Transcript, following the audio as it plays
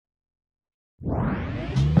What's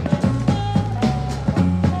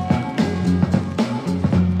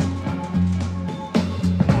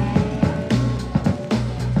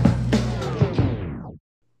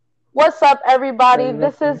up, everybody?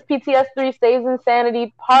 This is PTS3 Stays in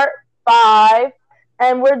Sanity Part 5,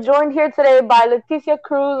 and we're joined here today by Leticia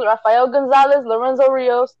Cruz, Rafael Gonzalez, Lorenzo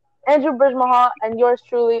Rios, Andrew Bridgemahal, and yours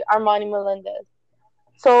truly, Armani Melendez.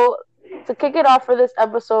 So, to kick it off for this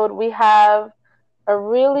episode, we have a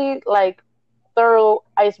really, thorough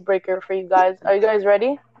icebreaker for you guys. Are you guys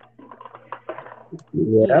ready?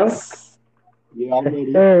 Yes. Yeah, I'm ready.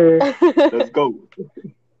 Let's go.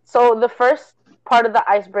 So, the first part of the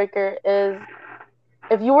icebreaker is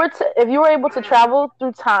if you were able to travel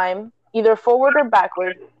through time, either forward or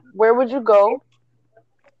backward, where would you go?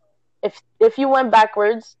 If you went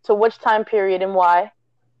backwards, to which time period and why?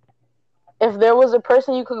 If there was a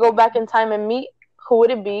person you could go back in time and meet, who would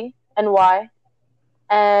it be and why?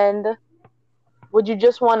 And would you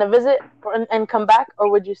just want to visit and come back,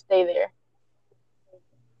 or would you stay there?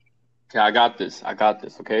 Okay, I got this.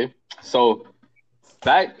 Okay. So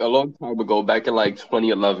back a long time ago, back in like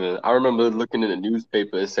 2011, I remember looking in the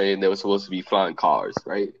newspaper saying there was supposed to be flying cars,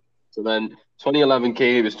 right? So then 2011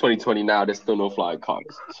 came, it's 2020 now, there's still no flying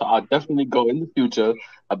cars. So I'll definitely go in the future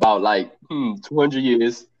about 200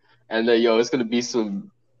 years, and then it's gonna be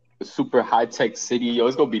some super high tech city.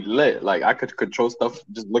 It's gonna be lit. Like I could control stuff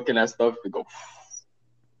just looking at stuff and go,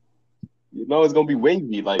 it's gonna be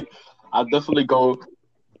wavy. Like I'll definitely go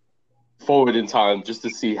forward in time just to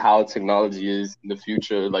see how technology is in the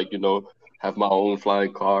future. Have my own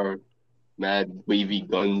flying car, mad wavy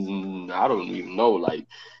guns, and I don't even know,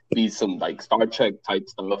 be some Star Trek type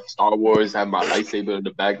stuff, Star Wars, have my lightsaber in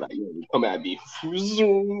the back, come at me,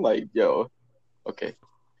 okay,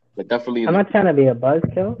 but definitely. I'm not trying to be a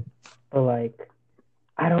buzzkill, but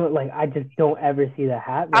I just don't ever see that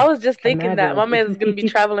happen. I was just thinking that my man's gonna be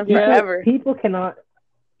traveling forever. People cannot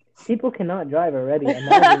drive already.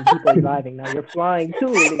 Imagine people driving. Now you're flying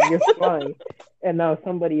too. You're flying, and now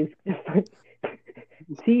somebody is just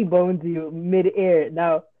T-bones you mid-air.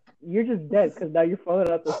 Now you're just dead because now you're falling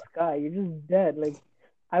out the sky. You're just dead.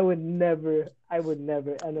 I would never. And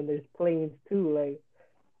then there's planes too.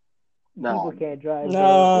 People can't drive.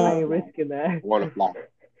 No, I ain't risking that.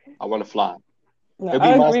 I want to fly. No,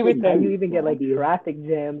 I agree with that. You even get traffic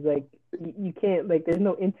jams. You can't, there's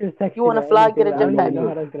no intersection. You want to fly, get a jetpack. I don't know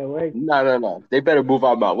how that's gonna work. No. They better move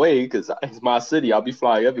out my way because it's my city. I'll be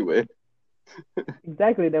flying everywhere.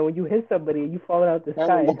 Exactly. Then when you hit somebody, you fall out the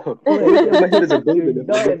sky.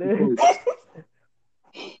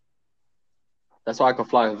 That's why I can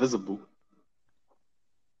fly invisible.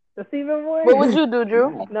 That's even worse. What would you do,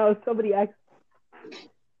 Drew? Now, if somebody asks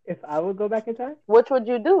if I would go back in time, what would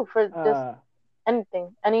you do for just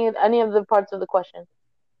anything, any of the parts of the question?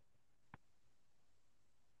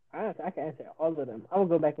 I can answer all of them. I would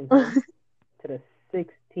go back in time to the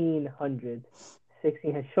 1600s.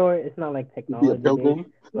 1600. Sure, it's not like technology, but no.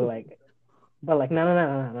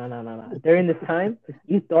 During this time,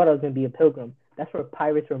 you thought I was gonna be a pilgrim. That's where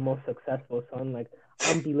pirates were most successful. So I'm gonna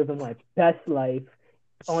be living my best life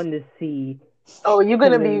on the sea. Oh, you're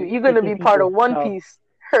gonna be part of One Piece.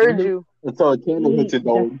 Heard you. That's all it can hit your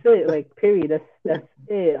dome. That's it. Period. That's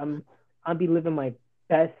it. I'll be living my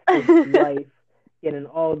best life. Getting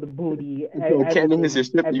all the booty. Cannon is your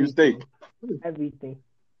ship, you think? Everything.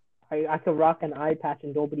 I could rock an eye patch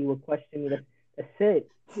and nobody would question me. That's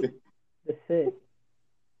it. That's it.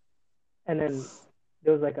 And then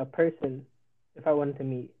there was a person, if I wanted to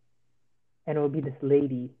meet, and it would be this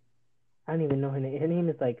lady. I don't even know her name. Her name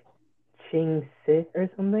is Ching Si or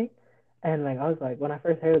something. And I was when I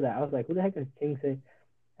first heard that, I was who the heck is Ching Si?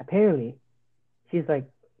 Apparently, she was a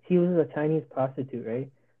Chinese prostitute,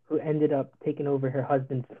 right? Who ended up taking over her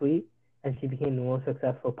husband's fleet, and she became the most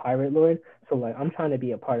successful pirate lord. So I'm trying to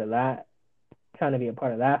be a part of that. Trying to be a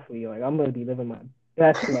part of that fleet. I'm gonna be living my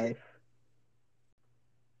best life.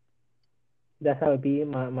 That's how it be.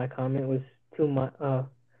 My comment was too much for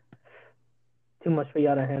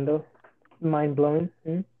y'all to handle. Mind blowing.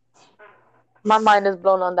 My mind is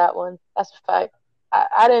blown on that one. That's a fact.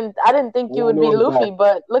 I didn't think you would be Luffy,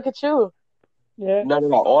 but look at you. Yeah.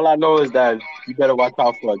 No. All I know is that you better watch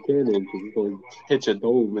out for a cannon because it's going to hit your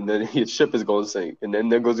dome and then your ship is going to sink. And then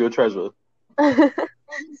there goes your treasure.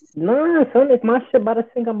 No, son, if my ship about to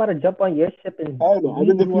sink, I'm about to jump on your ship and... I'm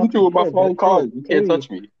in the future with my flying cars. You can't touch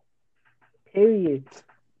me. Period.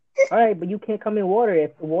 All right, but you can't come in water.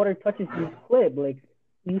 If the water touches you, flip.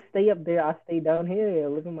 You stay up there, I stay down here,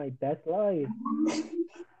 living my best life.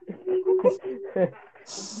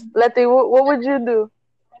 Letty, what would you do?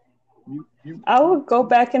 I would go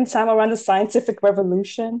back in time around the scientific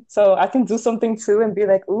revolution, so I can do something too and be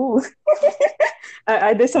like, "Ooh,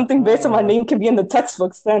 I did something big, so my name can be in the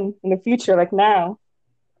textbooks then in the future, like now."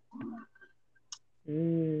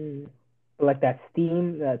 Like that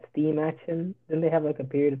Steam action. Didn't they have like a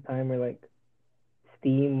period of time where like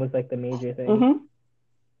Steam was like the major thing? Mm-hmm.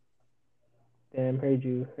 Damn, heard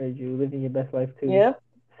you living your best life too. Yep.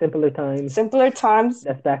 Simpler times.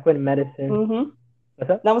 That's back when medicine. Mm-hmm. What's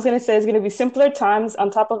up? I was gonna say it's gonna be simpler times. On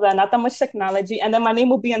top of that, not that much technology, and then my name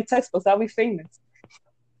will be in textbooks. I'll be famous.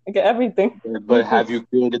 I get everything. But have you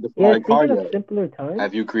created the flying car yet? Simpler times.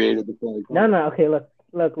 Have you created the flying car? No. Okay, look.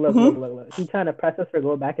 He's trying to press us for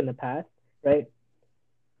go back in the past, right?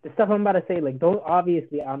 The stuff I'm about to say, like, don't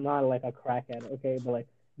obviously I'm not like a crackhead, okay? But like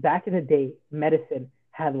back in the day, medicine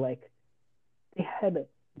had like they had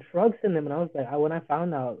drugs in them, and I was like, when I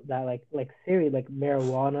found out that like seriously like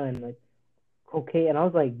marijuana and like cocaine, and I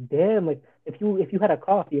was like, damn, like if you had a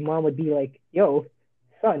cough, your mom would be like, yo,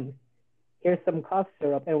 son, here's some cough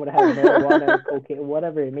syrup, and it would have marijuana and cocaine,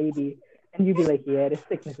 whatever it may be. And you'd be like, yeah, this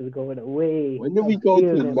sickness is going away. When did we go to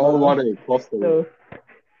marijuana and cough syrup?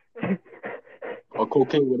 Or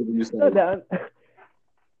cocaine, whatever you say.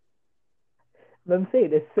 I'm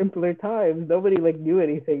saying it's simpler times. Nobody like knew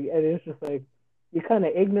anything, and it's just like you're kind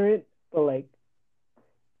of ignorant, but like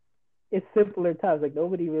it's simpler times. Like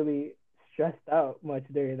nobody really stressed out much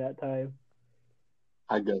during that time.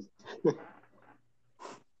 I guess.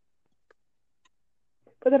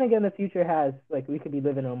 But then again, the future has like we could be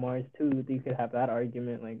living on Mars too. You could have that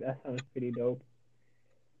argument. Like that sounds pretty dope.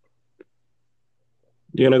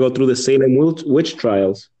 You're gonna go through the Salem witch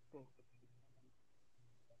trials.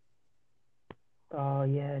 Oh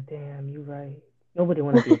yeah, damn, you're right. Nobody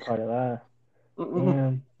want to be a part of that.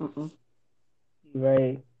 Damn, you're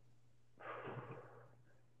right.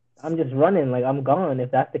 I'm just running, like I'm gone.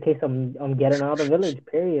 If that's the case, I'm getting out of the village.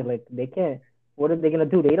 Period. Like they can't. What are they gonna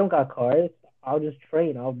do? They don't got cars. I'll just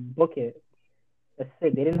train. I'll book it. That's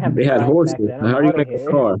it. They didn't have. They had horses. How are you gonna get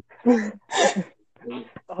a car?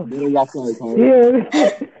 Oh, damn.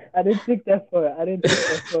 I didn't think that far.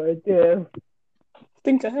 Damn.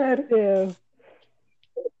 Think ahead. Damn.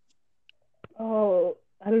 Oh,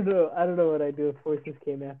 I don't know what I'd do if horses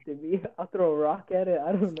came after me. I'll throw a rock at it.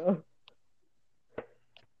 I don't know.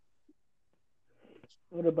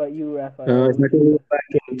 What about you, Raphael? If I can go back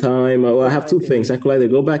in time, well, I have two things. I could either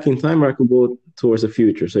go back in time or I could go towards the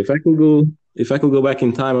future. So if I could go back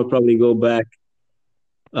in time, I'd probably go back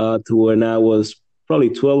to when I was probably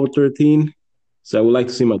 12 or 13. So I would like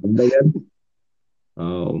to see my dad again.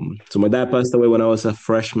 So my dad passed away when I was a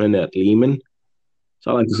freshman at Lehman.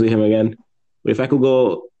 So I'd like to see him again. But if I could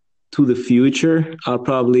go to the future, I'll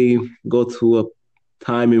probably go to a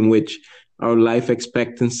time in which our life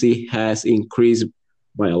expectancy has increased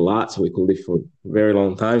by a lot, so we could live for a very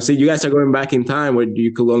long time. See, you guys are going back in time where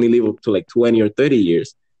you could only live up to like 20 or 30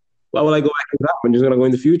 years. Why would I go back in time? I'm just going to go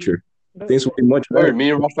in the future. Things will be much better.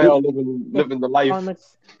 Me and Raphael living the life.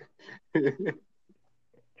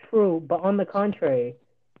 True, but on the contrary,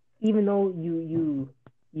 even though you're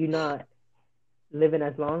not living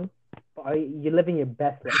as long, you're living your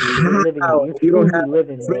best life. You're truly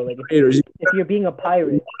living, bro. Like if you're being a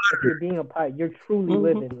pirate, you're truly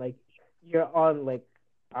living. Like you're on like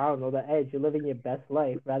I don't know the edge. You're living your best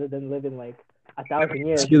life rather than living like 1,000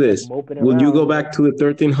 years. Ask you this: would you go back to the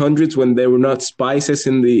 1300s when there were not spices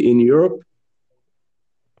in Europe?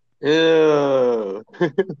 Yeah.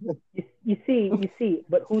 You see,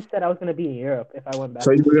 but who said I was gonna be in Europe if I went back?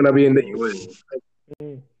 So you were gonna be in the US.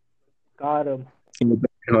 Got him. In the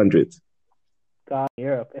 1300s. Got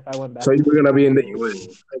Europe if I went back. So you were gonna be in the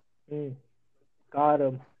US. Got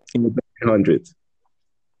him. In the 1300s.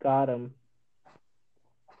 Got him.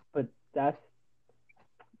 But that's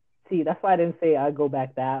why I didn't say I'd go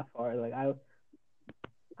back that far. Like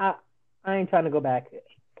I ain't trying to go back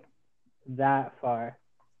that far.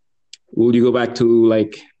 Would you go back to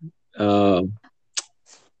like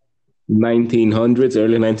 1900s,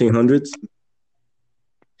 early 1900s?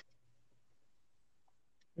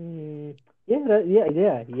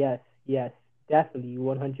 Yes, definitely,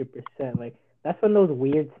 100%. Like that's when those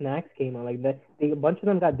weird snacks came out. Like a bunch of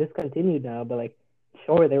them got discontinued now, but like,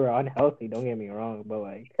 sure they were unhealthy. Don't get me wrong, but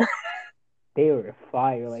like they were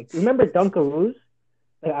fire. Like remember Dunkaroos?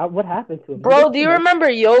 Like what happened to them? Bro, do you remember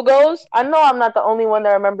Yogos? I know I'm not the only one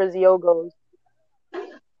that remembers Yogos.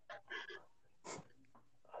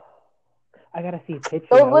 I gotta see pictures.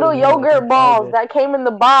 Those little yogurt balls that came in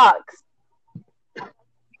the box.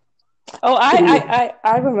 Oh,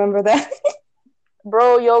 I remember that.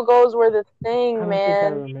 Bro, Yogos were the thing, I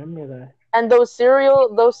man. remember that. And those cereal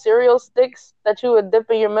sticks that you would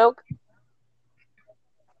dip in your milk.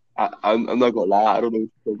 I'm not gonna lie. I don't know what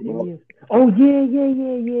you're talking about. Oh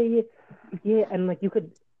yeah. And like you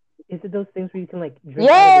could, is it those things where you can like drink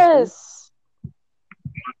out of the tube? Yes.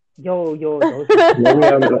 Yo, Maybe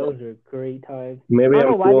I'm those are great times. I maybe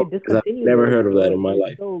don't know I'm why they too old because I've discontinued never those. heard of that They're in my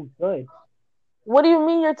life. so good. What do you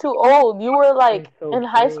mean you're too old? You were like They're so in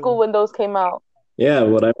high good. school when those came out. Yeah,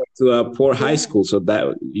 but I went to a poor high Yeah. school, so that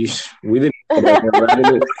we didn't. I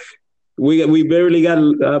didn't we barely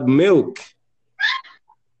got milk.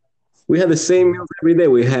 We had the same meals every day.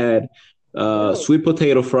 We had sweet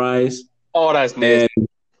potato fries Oh, that's and nasty.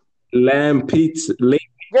 lamb pizza.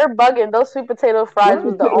 You're bugging. Those sweet potato fries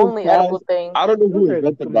was the Potato only fries. edible thing. I don't know who Those are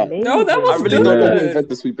invented that. amazing. No, that I was really don't know who good.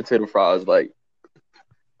 invented sweet potato fries. Like,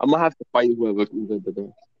 I'm gonna have to fight whoever invented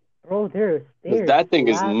them. Bro, they're That thing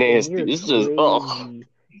is slapping. nasty. You're It's just ugh. crazy.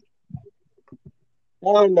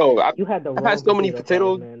 I don't know. You had the I've wrong had so many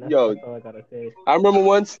potato potatoes. fries, man. That's Yo, all I gotta say. I remember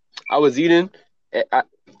once I was eating.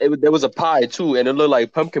 There was a pie too, and it looked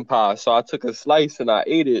like pumpkin pie. So I took a slice and I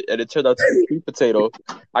ate it, and it turned out to be sweet potato.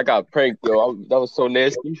 I got pranked, yo. That was so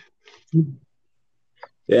nasty.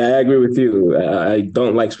 Yeah, I agree with you. I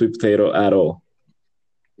don't like sweet potato at all.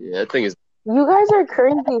 Yeah, that thing is. You guys are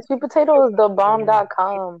crazy. Sweet potato is the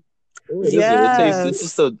bomb.com. It isn't. It tastes. It's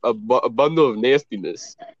Yes. just a bundle of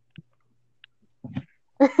nastiness.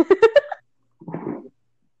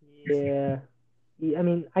 Yeah. I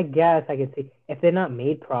mean, I guess I could say if they're not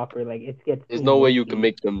made proper, like it gets. There's too no way you mushy. can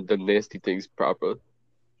make them nasty things proper.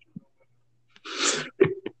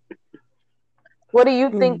 What do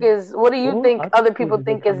you think is? What do you What think other other foods people did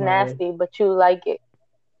they think is come out with? nasty, but you like it?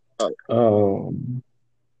 Oh,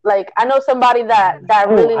 Like I know somebody that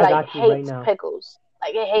Oh, really I like got you right hates now. pickles.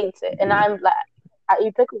 Like it hates it, and I'm like, I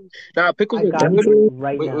eat pickles. Nah, pickles I are got good. you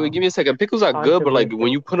right Wait, now. give me a second. Pickles are good, but like when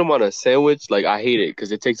Controversial. you put them on a sandwich, like I hate it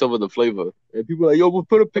because it takes over the flavor. And people are like, yo, we'll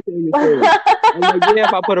put a pickle in your sandwich. I'm like, yeah,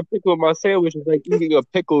 if I put a pickle in my sandwich, it's like eating a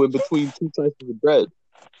pickle in between two slices of bread.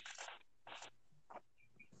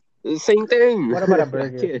 It's the same thing. What about a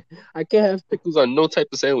burger? I can't have pickles on no type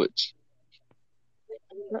of sandwich.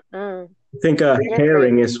 Mm. I think You're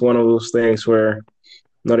herring crazy. is one of those things where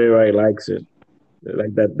not everybody likes it.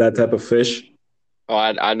 Like that type of fish. Oh,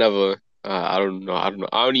 I never. I don't know. I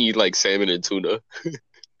don't eat like salmon and tuna.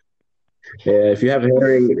 Yeah, if you have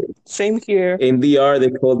herring Same here. in DR,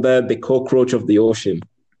 they call that the cockroach of the ocean.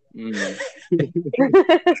 Mm.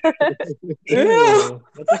 Ew.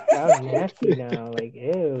 That just sounds nasty now. Like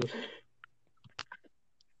ew.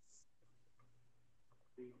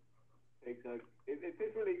 It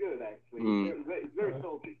tastes really good, actually. Mm. It's very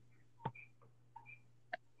salty.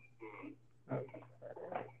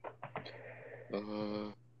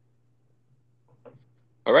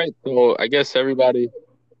 All right. So I guess everybody.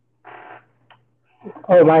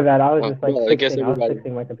 Oh my bad. I was just like well, I guess fixing. I was everybody.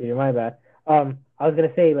 fixing my computer. My bad. I was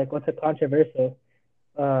gonna say like what's a controversial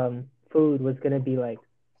food was gonna be like.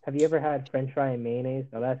 Have you ever had French fry and mayonnaise?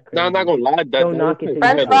 No, that's crazy. No, I'm not gonna lie. Don't knock it till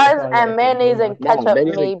French you try it. fries and mayonnaise and Nah, ketchup,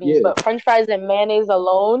 mayonnaise and- maybe, yeah. but French fries and mayonnaise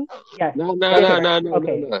alone. Yes. No.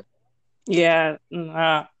 Okay. Yeah.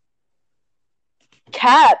 Nah.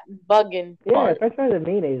 Cat bugging. Yeah, Fire. French fries and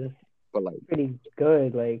mayonnaise is But like pretty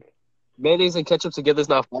good. Like, mayonnaise and ketchup together is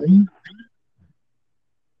not fun.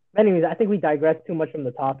 anyways, I think we digressed too much from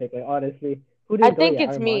the topic. Like, honestly, who I didn't think go yet?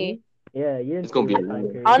 it's Armani? me. Yeah, you didn't It's gonna see be the time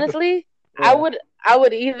Armani. period. Honestly, Yeah. I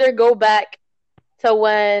would either go back to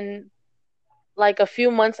when, like, a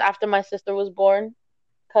few months after my sister was born,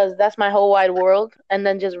 because that's my whole wide world, and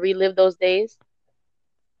then just relive those days.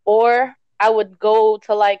 Or I would go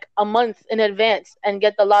to like a month in advance and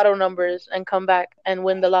get the lotto numbers and come back and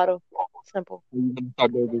win the lotto. Simple.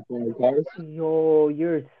 Yo,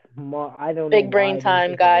 you're smart. I don't know. Big brain why I didn't time,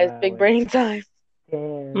 think of guys. that. Big Like, brain time.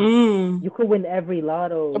 damn. Mm. You could win every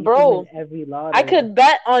lotto. You Bro, could win every lotto. I could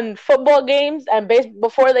bet on football games and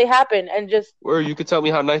before they happen and just Or you could tell me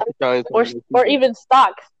how nice the Giants are. or even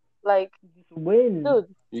stocks. Like, just win. dude,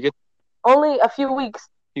 You get only a few weeks.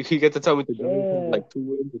 you get to tell me the Giants have Yeah. like 2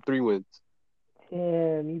 wins or 3 wins.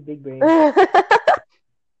 Damn, you big brain.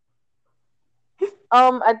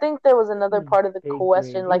 I think there was another part of the Big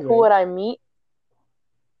question, brain. like You're who right. would I meet?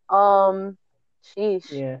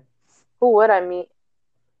 Sheesh. Yeah. Who would I meet?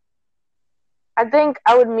 I think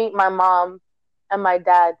I would meet my mom and my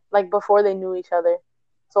dad, like before they knew each other.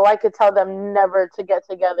 So I could tell them never to get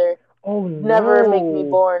together. Oh no. Never make me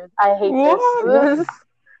born. I hate What? this.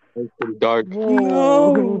 It's pretty dark.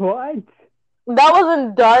 Whoa, No. what? That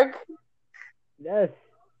wasn't dark. Yes.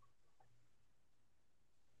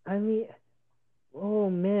 I mean, oh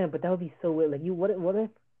man, but that would be so weird. Like you, what if?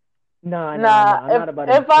 Nah, I'm not about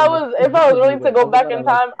to If I was willing to go back in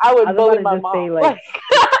time, I would bully my mom. Say, like,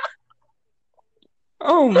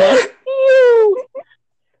 Oh my. Ew.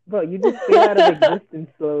 Bro, you just fade out of existence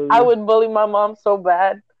slowly. I would bully my mom so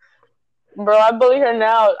bad. Bro, I bully her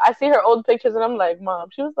now. I see her old pictures and I'm like, Mom.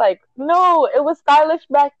 She was like, no, it was stylish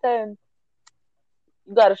back then.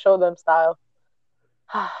 You gotta show them style.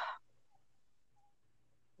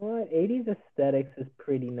 What? 80s aesthetics is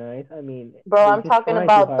pretty nice. I mean, Bro, they I'm just talking try too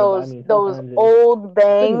about hard, but I those mean, those sometimes old it's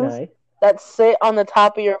pretty bangs nice. that sit on the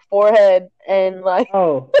top of your forehead and like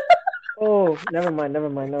Oh, never mind. my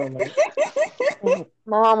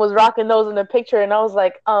mom was rocking those in the picture and I was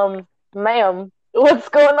like, ma'am, what's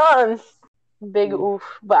going on? Big oof.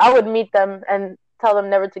 But I would meet them and tell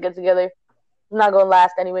them never to get together. It's not gonna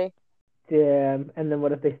last anyway. Damn. And then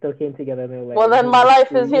what if they still came together and they're like, Well then my life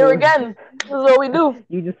screw is here you. again. This is what we do.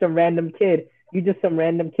 You just some random kid.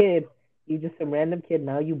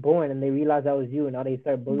 Now you born and they realize that was you and now they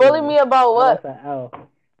start bullying Bully you. me about what? That's a L.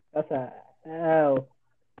 That's a L.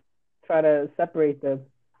 Try to separate them,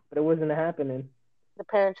 but it wasn't happening. The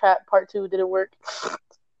Parent Trap Part 2 didn't work.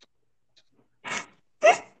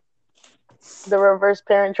 The reverse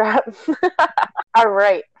Parent Trap. All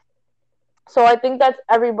right. So I think that's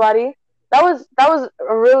everybody. That was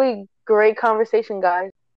a really great conversation,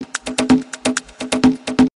 guys.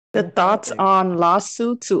 The thoughts on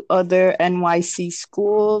lawsuit to other NYC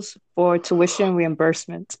schools for tuition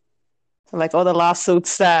reimbursement. Like all the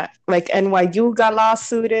lawsuits that like NYU got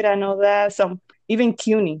lawsuited, I know that. Even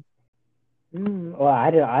CUNY. Well,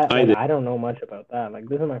 I don't know much about that. Like,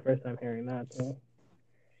 this is my first time hearing that. So.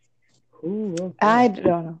 Who wrote that? I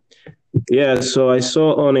don't know. Yeah, so I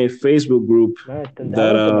saw on a Facebook group that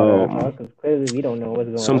clearly we don't know what's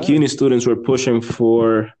going some on. CUNY students were pushing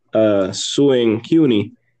for suing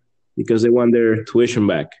CUNY because they want their tuition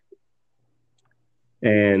back.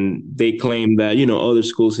 And they claim that, other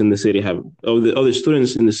schools in the city other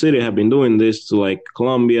students in the city have been doing this to like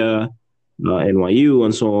Columbia, NYU,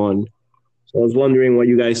 and so on. So I was wondering what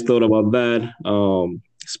you guys thought about that,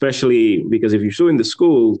 especially because if you're suing the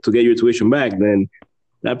school to get your tuition back, then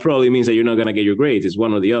that probably means that you're not going to get your grades. It's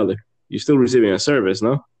one or the other. You're still receiving a service,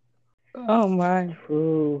 no? Oh, my.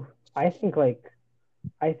 True. I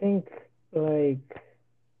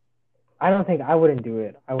don't think I wouldn't do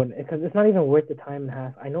it. I wouldn't, because it's not even worth the time and a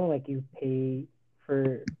half. I know, like, you're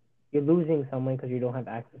losing someone because you don't have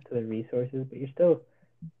access to the resources, but you're still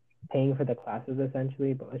paying for the classes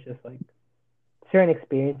essentially. But it's just like certain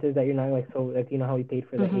experiences that you're not like, so like, how we paid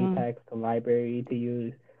for the Apex, the library to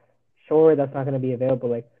use. Sure, that's not going to be available.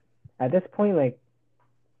 Like, at this point, like,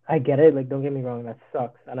 I get it. Like, don't get me wrong, that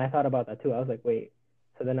sucks. And I thought about that too. I was like, wait,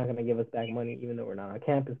 so they're not going to give us back money even though we're not on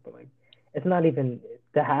campus, but like, it's not even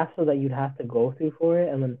the hassle that you'd have to go through for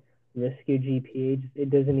it and then risk your GPA. It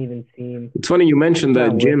doesn't even seem. It's funny you mentioned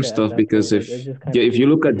that gym stuff because if you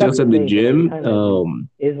look at just at the gym,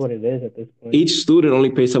 is what it is at this point. Each student only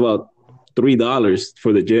pays about $3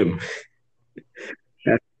 for the gym.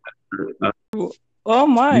 Oh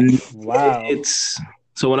my! Wow.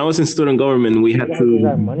 So when I was in student government, we had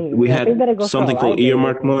something called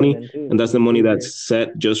earmark money, and that's the money that's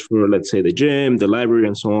set just for, let's say, the gym, the library,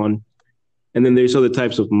 and so on. And then there's other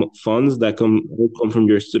types of funds that come from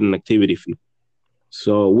your student activity fee.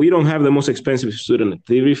 So we don't have the most expensive student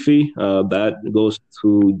activity fee. That goes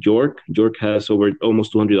to York. York has over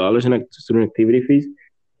almost $200 in student activity fees.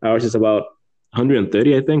 Ours is about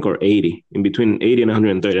 130, I think, or 80, in between 80 and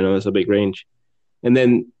 130. I know that's a big range. And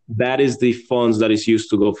then that is the funds that is used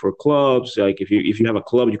to go for clubs. Like if you have a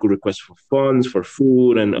club, you could request for funds, for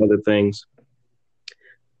food and other things.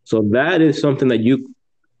 So that is something that you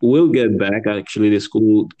will get back. Actually, the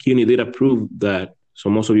school, CUNY did approve that. So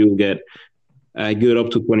most of you will get a good up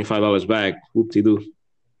to $25 back. Whoop-de-doo.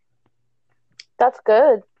 That's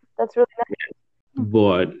good. That's really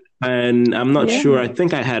nice. And I'm not sure. I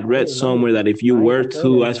think I had read somewhere that if you were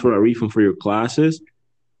to ask for a refund for your classes,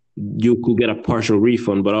 you could get a partial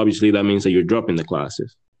refund, but obviously that means that you're dropping the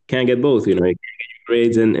classes. Can't get both, you can't get your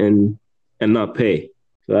grades and not pay.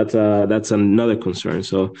 So that's another concern.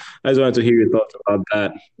 So I just wanted to hear your thoughts about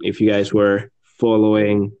that. If you guys were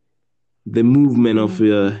following the movement of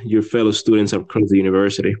your fellow students across the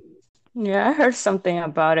university. Yeah, I heard something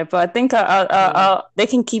about it, but I think they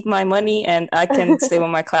can keep my money and I can stay with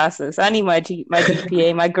my classes. I need my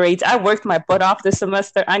GPA, my grades. I worked my butt off this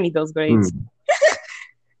semester. I need those grades.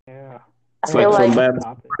 Yeah. It's like from bad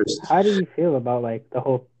How do you feel about like the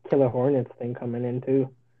whole Killer Hornets thing coming in too?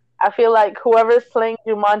 I feel like whoever's playing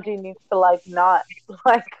Jumanji needs to not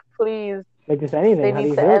please. Like just anything. They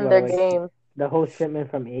need to end their game. The whole shipment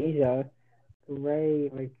from Asia, right?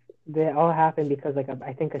 Like they all happened because like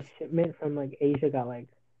I think a shipment from like Asia got like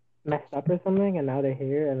messed up or something, and now they're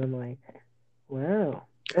here, and I'm like, wow,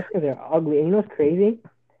 Those things are ugly. And you know what's crazy?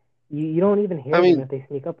 You don't even hear I them mean, if they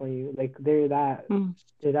sneak up on you. Like they're Mm.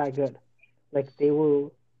 that good. Like they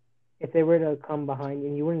will, if they were to come behind you,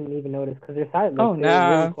 and you wouldn't even notice because they're silent. Like Oh they're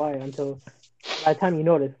really nah. quiet until by the time you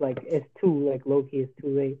notice. Like it's too like low key. It's too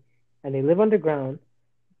late. And they live underground.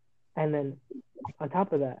 And then on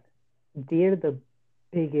top of that, they're the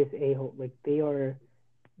biggest a-hole. Like they are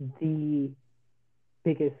the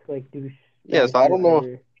biggest like douche yeah. bags So I you'll don't know.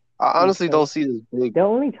 ever I see. honestly Like don't see this big. they'll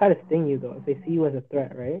only try to sting you though if they see you as a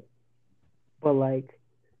threat, right? But like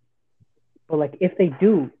if they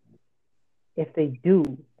do,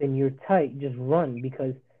 then you're tight. Just run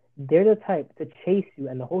because they're the type to chase you,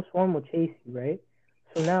 and the whole swarm will chase you, right?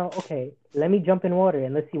 So now, okay, let me jump in water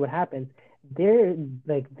and let's see what happens. They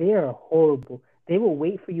are horrible. They will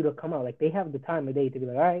wait for you to come out. Like they have the time of day to be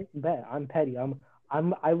like, all right, bet I'm petty.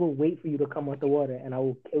 I will wait for you to come out the water and I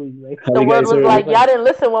will kill you. Like Have The you word guys was heard? like, y'all didn't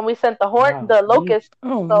listen when we sent nah, the these locust.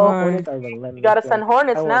 Oh So my. hornets are you relentless. gotta send Like I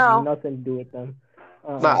hornets want now. nothing to do with them.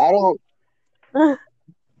 Nah, I don't. I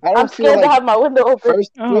I'm don't feel scared to like have my window open.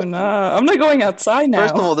 Oh nah. I'm not going outside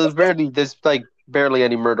First of now. all, there's like barely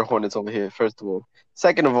any murder hornets over here. First of all,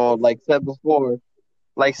 second of all, like said before,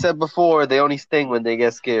 they only sting when they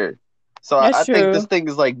get scared. So I That's think this true. thing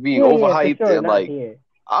is like being Yeah, for overhyped sure, and not like here.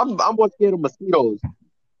 I'm more scared of mosquitoes.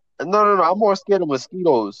 No, I'm more scared of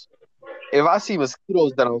mosquitoes. If I see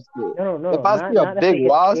mosquitoes, then I'm scared. If No, I see a not if big they get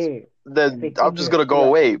wasp, scared. If they then I'm think just you're a gonna go threat.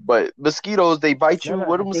 away. But mosquitoes, they bite you.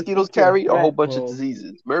 What do If they mosquitoes think you're a carry? A whole threat, bunch of bro.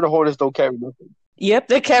 diseases. Murder hornets don't carry nothing. Yep,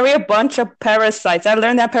 they carry a bunch of parasites. I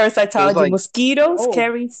learned that So it's parasitology. like, Mosquitoes Oh,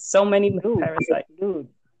 carry so many dude, parasites. dude,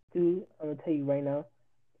 I'm gonna tell you right now,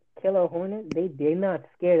 killer hornet, they're not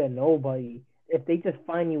scared of nobody. If they just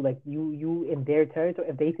find you like you in their territory,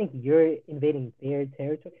 if they think you're invading their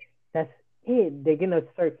territory, that's it. They're gonna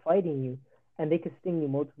start fighting you, and they can sting you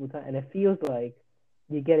multiple times, and it feels like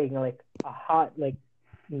you're getting like a hot like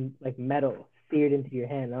metal seared into your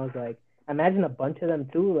hand. And I was like, imagine a bunch of them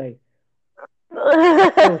too, like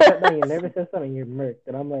it'll shut down your nervous system and you're murked.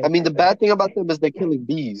 And I'm I like, mean, the bad thing about them is they're killing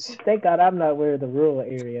bees. thank God I'm not where the rural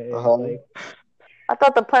area is. Uh-huh. Like, I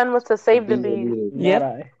thought the plan was to save the Bees are bees. needed. not Yep.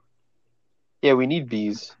 I. Yeah, we need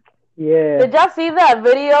bees. Yeah. Did y'all see that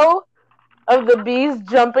video of the bees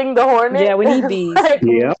jumping the hornet? Yeah, we need bees. Like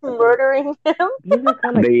Yeah. murdering him. Bees are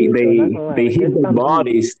kind of They cute, though, not they gonna lie. they Like, hit there's the some bees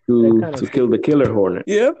bodies that are to kind of kill cute. the killer hornet.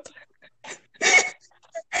 Yep.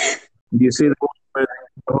 Do you see the one where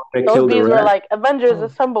the hornet Those killed the bees were rat? like, Avengers Oh,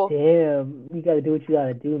 assemble. damn. You gotta do what you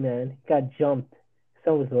gotta do, man. Got jumped.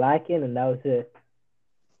 Someone was lacking, and that was it.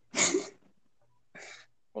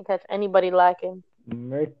 Can't catch anybody lacking.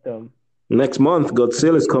 Murked them. Next month,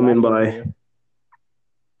 Godzilla's coming by.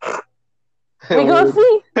 We gonna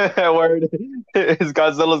see. Word. Is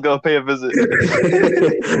Godzilla's gonna pay a visit.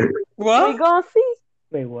 We What? gonna see.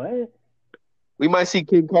 Wait, what? We might see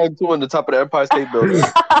King Kong 2 on the top of the Empire State Building.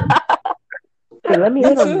 Wait, let me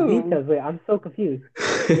Me in on the too. details. Wait, I'm so confused.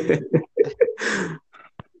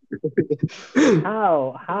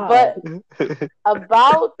 How? But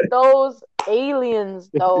about those aliens,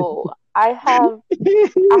 though, I have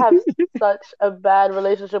such a bad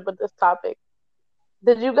relationship with this topic.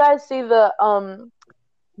 Did you guys see the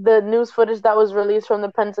news footage that was released from the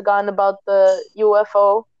Pentagon about the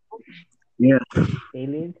UFO? Yeah,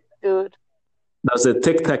 Aliens? Dude, that's a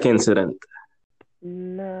Tic Tac incident.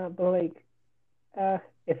 Nah, but like,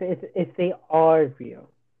 if they are real,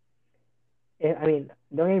 I mean,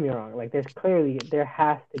 don't get me wrong. Like, there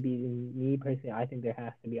has to be. Me personally, I think there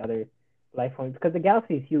has to be other life forms because the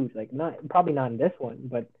galaxy is huge. Like, probably not in this one,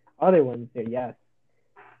 but other ones. Yes,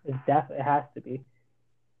 it has to be.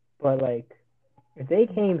 But like, if they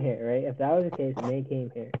came here, right? If that was the case, and they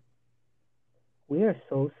came here, we are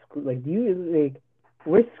so screwed. Like,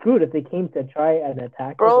 we're screwed if they came to try and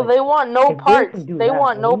attack bro, us. Like, they want no if they parts. can do They that,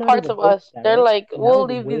 want and no we're not parts even of close us. to that, They're right? like, And that we'll was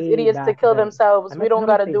leave these way idiots to back kill then. themselves. I'm We not don't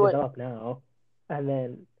trying gotta to do save it. it up now. And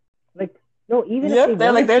then, like, no, even if Yep, they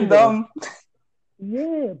they're like, wanted they're to, dumb.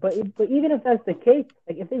 yeah, but even if that's the case,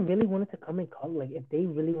 like if they really wanted to come and call, like if they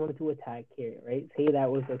really wanted to attack here, right? Say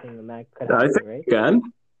that was the thing, and that could I happen, think right? you can.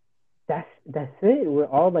 That's it. We're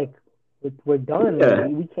all like, we're done. Yeah.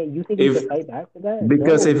 Like, we can't. You think we If could fight back for that?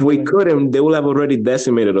 because No, if we couldn't, they will have already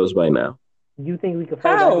decimated us by now. you think we could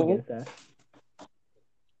fight back How? against that?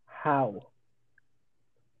 How?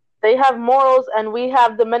 They have morals, and we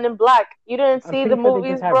have the Men in Black. You didn't I'm see pretty the sure they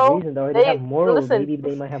movies, just have bro? reason, though. Or they have morals. Listen. Maybe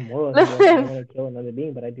they might have morals. I don't want to kill another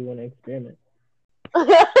being, but I do want to experiment.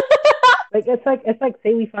 Like it's like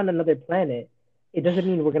say we found another planet. It doesn't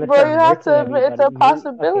mean we're gonna Bro, start you have murking to admit everybody. it's a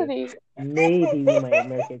possibility. Okay, maybe we might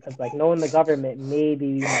murk it because, like, knowing the government,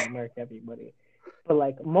 maybe we might murk everybody. But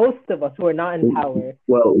like most of us who are not in power,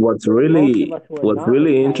 Well, what's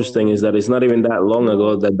really interesting is that it's not even that long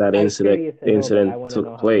ago that I'm incident curious to know, but I want to took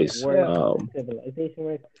know how place. it works, Yeah. civilization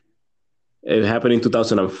works. It happened in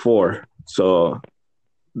 2004, so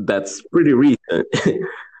that's pretty recent.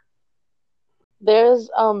 There's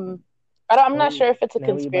I'm not sure if it's a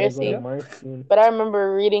Now we better go conspiracy, to Mars soon. but I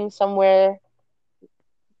remember reading somewhere,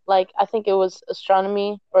 like I think it was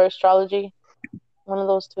astronomy or astrology, one of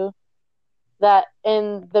those two, that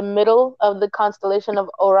in the middle of the constellation of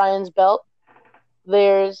Orion's belt,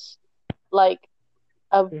 there's like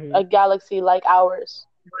a galaxy like ours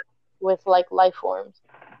with like life forms.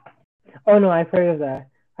 Oh no, I've heard of that.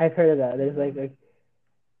 There's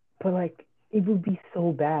but like it would be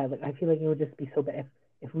so bad. Like I feel like it would just be so bad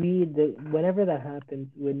if whenever that happens,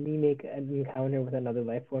 when we make an encounter with another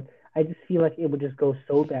life form, I just feel like it would just go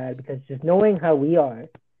so bad because just knowing how we are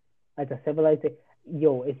as a civilization,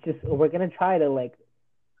 it's just we're gonna try to like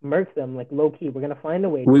murk them like low key. We're gonna find a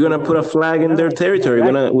way. We're gonna put a flag in their territory.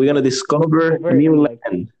 We're gonna discover new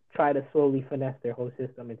land. Try to slowly finesse their whole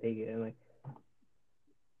system and take it and like.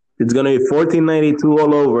 It's gonna be 1492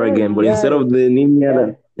 all over again, but instead of the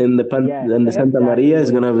Nina and the Santa Maria,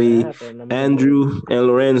 it's gonna be Andrew and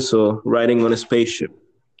Lorenzo riding on a spaceship.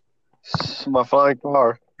 My flying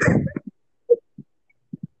car.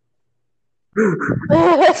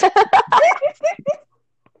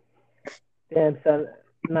 Damn son,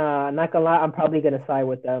 nah, not gonna lie, I'm probably gonna side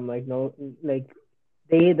with them. Like no, like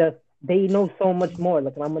they know so much more.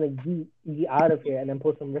 Like I'm gonna get out of here and then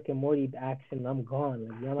put some Rick and Morty action. And I'm gone.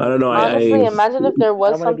 Like, I don't know. Honestly, imagine if there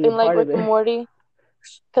was something like Rick and Morty,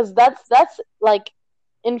 because that's like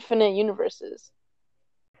infinite universes.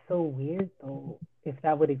 So weird though. If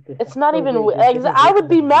that would exist, it's not even. I would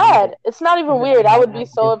be mad. It's not even weird. I would be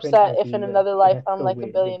so upset if in another life I'm like a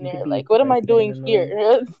billionaire. Like, what am I doing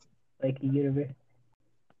here? Like a universe.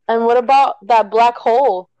 And what about that black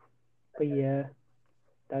hole? But yeah,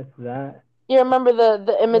 that's that. You remember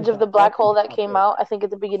the image of the black hole that came out? I think at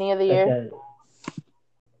the beginning of the year.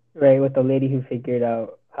 Right, with the lady who figured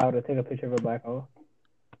out how to take a picture of a black hole.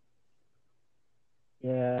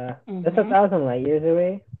 Yeah, that's 1,000 light years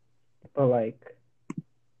away. But like,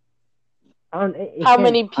 how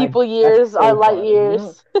many people years are light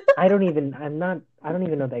years? I don't even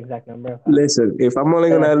know the exact number. Listen, if I'm only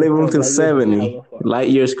gonna live until 70, light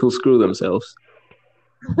years could screw themselves.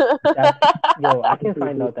 I can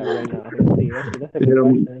find out that right now. Let's see. That's a good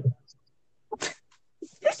question.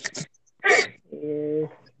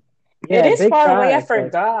 It is far away. I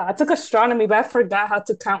forgot. I took astronomy, but I forgot how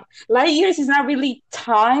to count. Light years is not really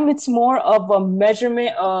time. It's more of a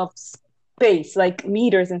measurement of space, like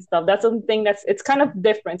meters and stuff. That's something it's kind of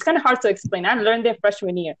different. It's kind of hard to explain. I learned it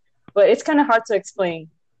freshman year, but it's kind of hard to explain.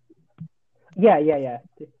 Yeah.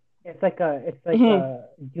 It's like a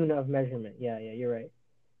unit of measurement. Yeah, you're right.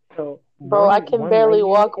 So, bro, I can barely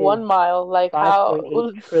walk 1 mile. Like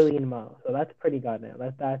 5.8 trillion miles. So that's pretty goddamn.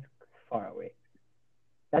 That's far away.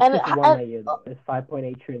 That's just 1 light year though. It's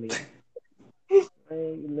 5.8 trillion.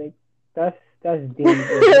 Like that's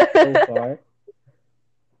dangerous so far.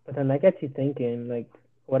 But then that gets you thinking, like,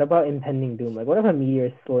 what about impending doom? Like, what if a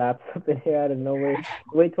meteor slaps up in here out of nowhere?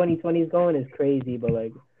 The way 2020 is going is crazy, but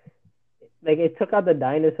like it took out the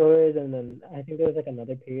dinosaurs, and then I think there was like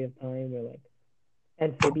another period of time where like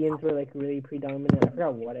amphibians were like really predominant. I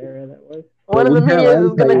forgot what era that was. One of the meteors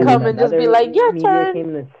is gonna come and just be like, "Your turn."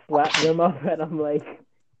 Came and slapped them up, and I'm like,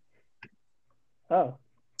 oh.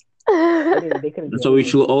 So we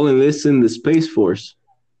should all enlist in the Space Force.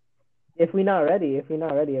 If we're not ready, I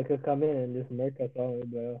could come in and just murk us all,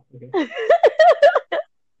 bro. Okay.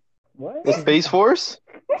 What? The Space Force?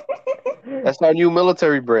 That's our new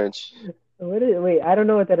military branch. What is? Wait, I don't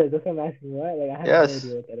know what that is. That's what I'm asking. What? Like, I have no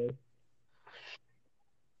idea what that is.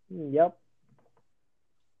 Yep.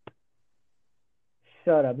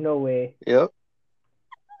 Shut up. No way. Yep.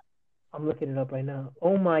 I'm looking it up right now.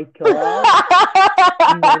 Oh my god.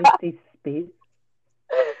 United States Space.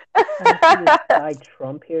 I see this guy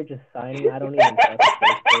Trump here just signing. I don't even trust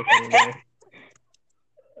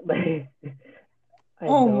this anymore.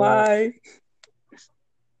 Oh my.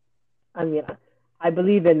 I mean, I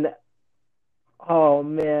believe in. Oh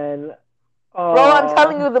man. Oh. Bro, I'm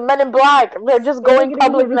telling you, the Men in Black, they're just going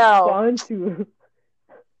public now. To?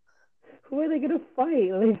 Who are they gonna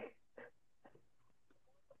fight? Like.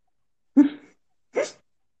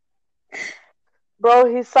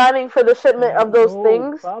 Bro, he's signing for the shipment of those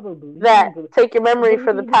things that take your memory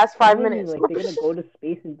for the past 5 minutes. Like, they're gonna go to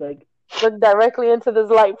space and like look directly into this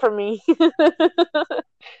light for me.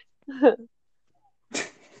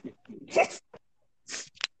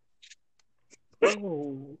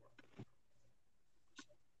 Oh.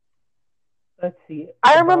 let's see.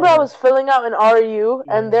 I remember About I was filling out an RU,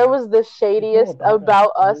 and Yeah. there was the shadiest About Us.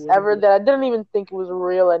 about us What is ever it? that I didn't even think it was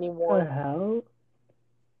real What the anymore. hell?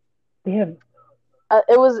 They have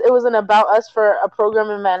It was an about us for a program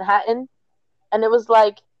in Manhattan, and it was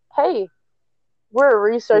like, hey, we're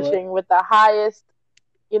researching with the highest,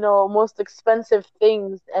 most expensive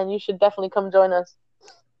things, and you should definitely come join us.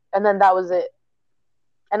 And then that was it.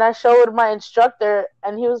 And I showed my instructor,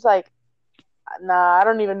 and he was like, nah, I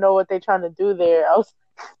don't even know what they're trying to do there. I was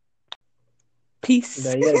Peace.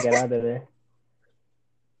 No, you gotta get out of there.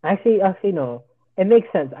 Actually, no. It makes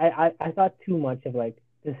sense. I thought too much of like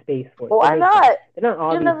the Space Force. well, why It makes not? sense. They're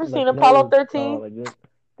not You never obviously seen like Apollo no 13? like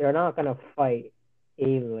they're not gonna fight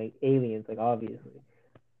aliens like obviously.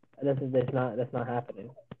 That's not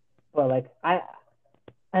happening. But like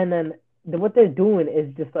and then what they're doing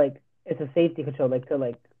is just like it's a safety control like to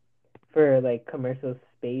like for like commercial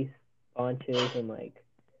space launches and like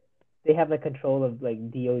they have the control of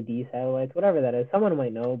like DoD satellites, whatever that is. Someone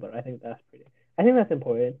might know, but I think that's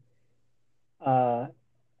important.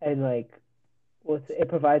 And like it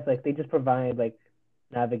provides like they just provide like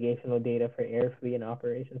navigational data for air fleet and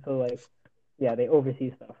operations. So like yeah, they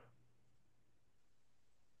oversee stuff.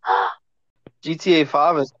 GTA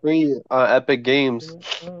 5 is free Epic Games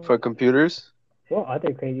for computers, What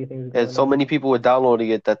other crazy things and going so on many people were downloading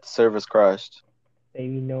it that the service crashed. that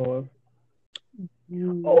you know of?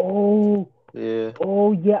 Yeah.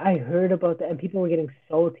 Oh yeah, I heard about that, and people were getting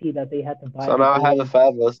salty that they had to buy So the now I have a game,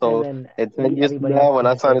 Fava. So and in then 10 years from everybody else now, when can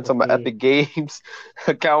I just sign get into the my game. Epic Games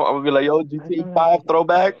account, I'm gonna be like, "Yo, GTA 5,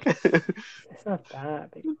 throwback." It's not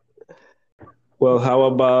that big. Well, how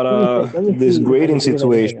about Let me this see if grading there's anything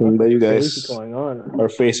else situation that you crazy guys going on. are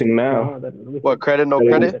facing now? What, credit, no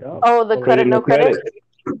Credit, credit? It up. Oh, the credit, no credit?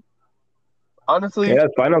 Honestly, Yeah,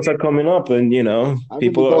 finals are coming up, and I really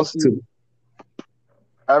people don't are see.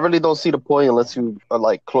 I really don't see the point unless you are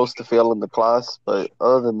like close to failing the class. But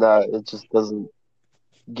other than that, it just doesn't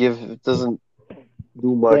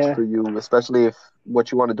do much Yeah. for you, especially if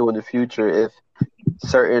what you want to do in the future. If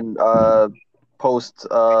certain post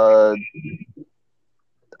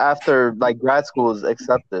after like grad school is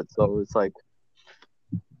accepted, so it's like,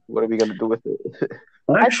 what are we gonna do with it?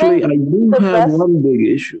 Actually, I do have one big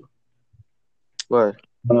issue. What?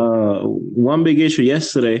 One big issue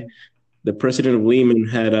yesterday. The president of Lehman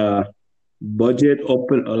had a budget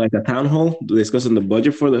open, like a town hall, discussing the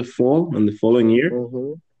budget for the fall and the following year.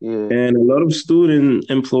 Mm-hmm. Yeah. And a lot of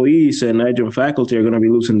student employees and adjunct faculty are going to be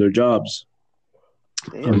losing their jobs.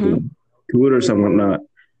 Tutors and whatnot.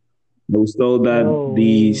 I was told that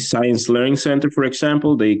the Science Learning Center, for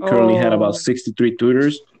example, they currently had about 63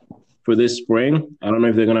 tutors for this spring. I don't know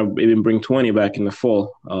if they're going to even bring 20 back in the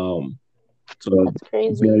fall. So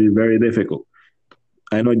it's going to be very difficult.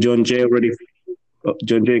 I know John Jay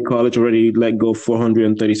College already let go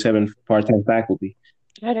 437 part-time faculty.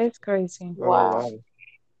 That is crazy. Wow.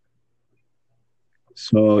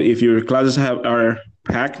 So if your classes are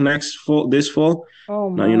packed this fall,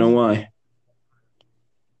 now you know why.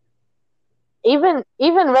 Even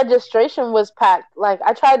registration was packed. Like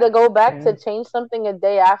I tried to go back to change something a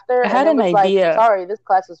day after, I had and it an was idea. like, sorry, this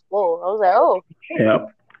class is full. I was like, oh, yeah,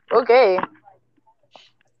 okay.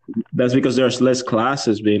 That's because there's less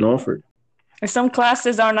classes being offered. Some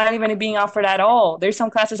classes are not even being offered at all. There's some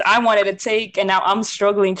classes I wanted to take, and now I'm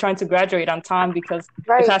struggling trying to graduate on time because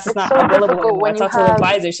the class is not available anymore. I talked to the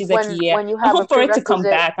advisor. She's like, yeah, when you I'm have hoping for it to come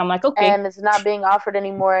back. I'm like, okay. And it's not being offered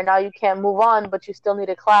anymore, and now you can't move on, but you still need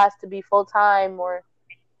a class to be full-time or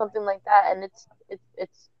something like that, and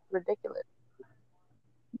it's ridiculous.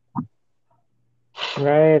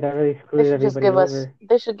 Right, that really screwed everybody over.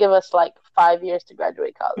 They should give us like 5 years to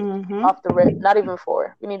graduate college off the rip. Not even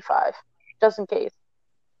 4. We need 5, just in case.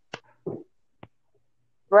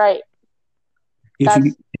 Right.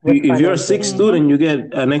 If you're a 6 student, you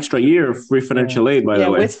get an extra year of free financial aid. By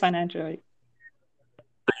the way, with financial aid,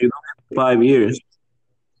 you don't get 5 years.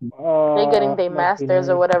 They're getting their masters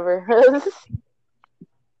or whatever.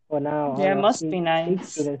 Well, now it must be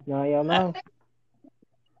nice. Students now, y'all know.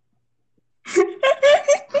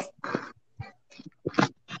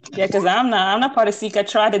 Yeah, because I'm not part of Seek. I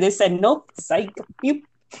tried it. They said nope, psych. You.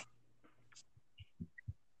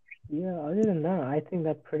 Yeah, other than that, I think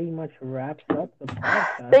that pretty much wraps up the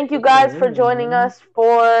podcast. Thank you guys for joining us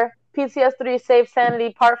for PTS3 Save Sanity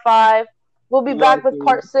Part 5. We'll be back with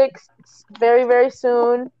Part 6 very, very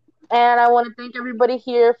soon. And I want to thank everybody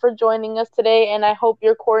here for joining us today. And I hope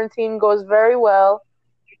your quarantine goes very well.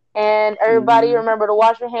 And everybody remember to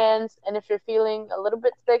wash your hands. And if you're feeling a little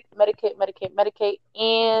bit sick, medicate.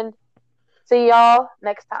 And see y'all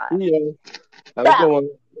next time. Yeah. Have a good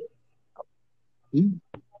one.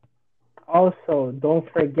 Also, don't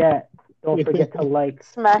forget to like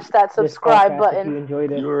Smash that this subscribe podcast if you button.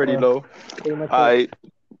 enjoyed it. You already know. Pretty much All right.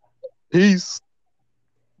 Peace.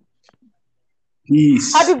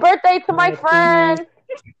 Peace. Happy birthday to my Alright, friend.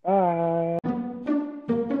 Bye.